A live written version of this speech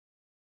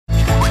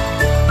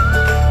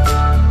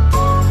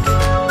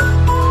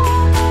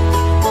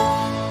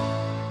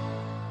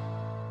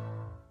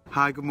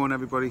Hi, good morning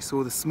everybody.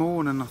 So this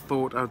morning I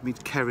thought I would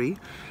meet Kerry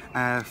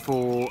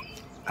for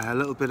a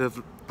little bit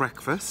of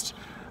breakfast,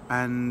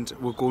 and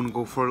we're going to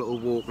go for a little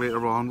walk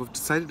later on. We've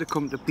decided to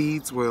come to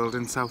Beads World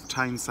in South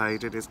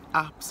Tyneside. It is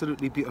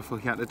absolutely beautiful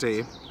here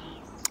today.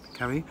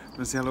 Kerry, do you want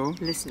to say hello?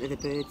 Listen to the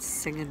birds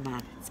singing,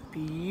 man. It's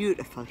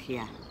beautiful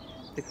here.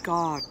 The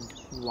garden,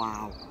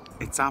 wow.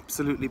 It's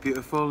absolutely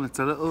beautiful, and it's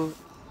a little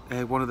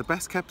one of the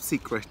best kept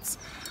secrets.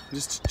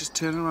 Just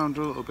turn around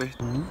a little bit.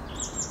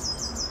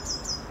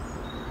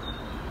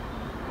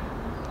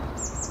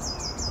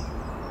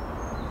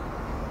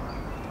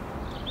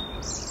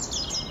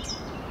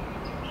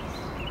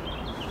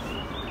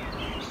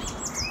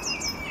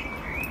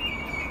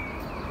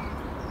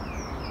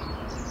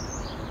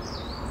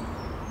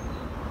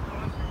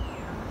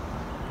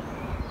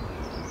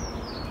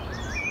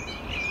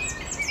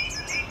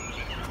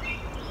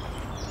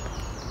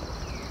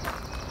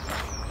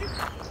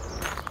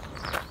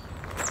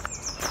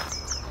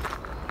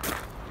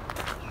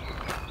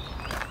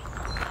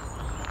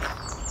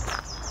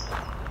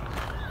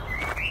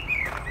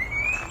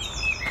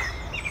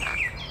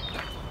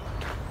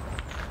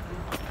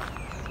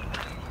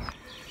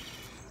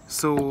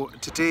 So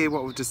today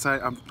what we've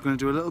decided, I'm going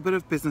to do a little bit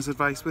of business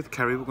advice with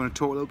Kerry. We're going to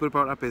talk a little bit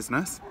about our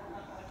business,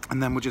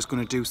 and then we're just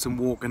going to do some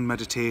walk and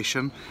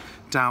meditation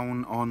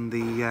down on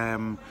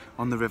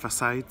the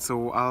riverside.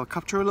 So I'll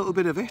capture a little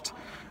bit of it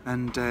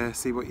and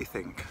see what you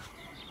think.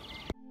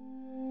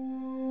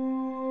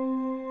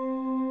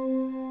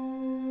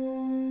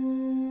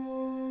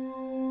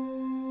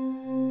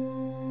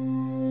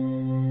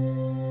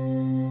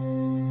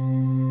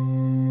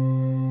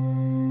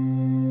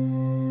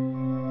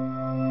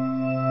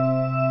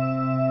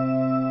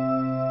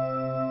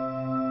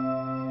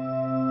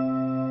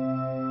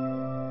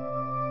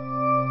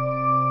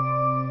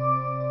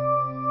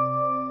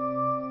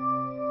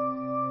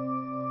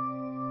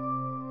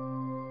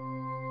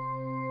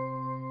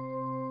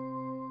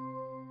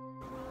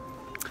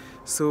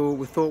 So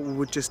we thought we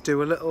would just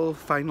do a little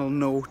final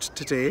note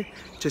today,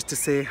 just to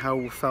say how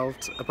we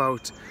felt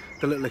about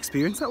the little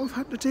experience that we've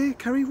had today.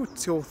 Kerry,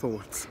 what's your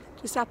thoughts?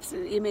 Just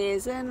absolutely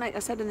amazing. Like I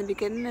said in the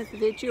beginning of the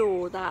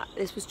video, that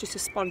this was just a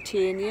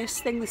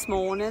spontaneous thing this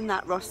morning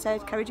that Ross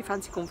said, Kerry, do you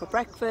fancy going for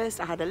breakfast?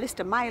 I had a list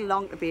a mile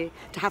long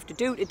to have to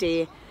do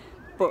today,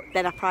 but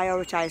then I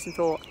prioritised and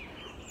thought,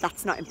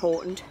 that's not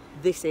important,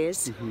 this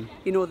is.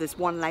 You know, there's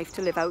one life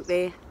to live out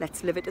there,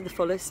 let's live it to the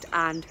fullest.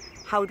 And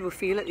how do we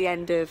feel at the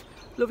end of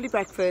lovely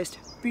breakfast,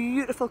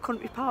 beautiful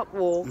country park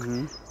walk?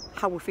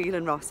 How we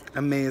feeling, Ross?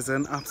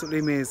 Amazing, absolutely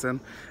amazing.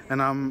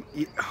 And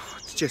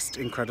it's just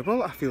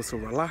incredible. I feel so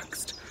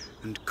relaxed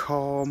and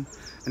calm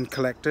and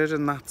collected,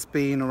 and that's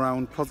being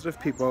around positive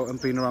people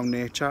and being around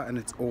nature, and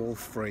it's all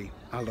free.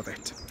 I love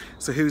it.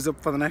 So who's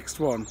up for the next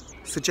one?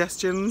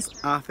 Suggestions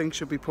I think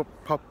should be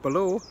popped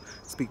below.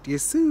 Speak to you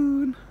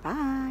soon.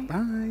 Bye.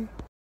 Bye.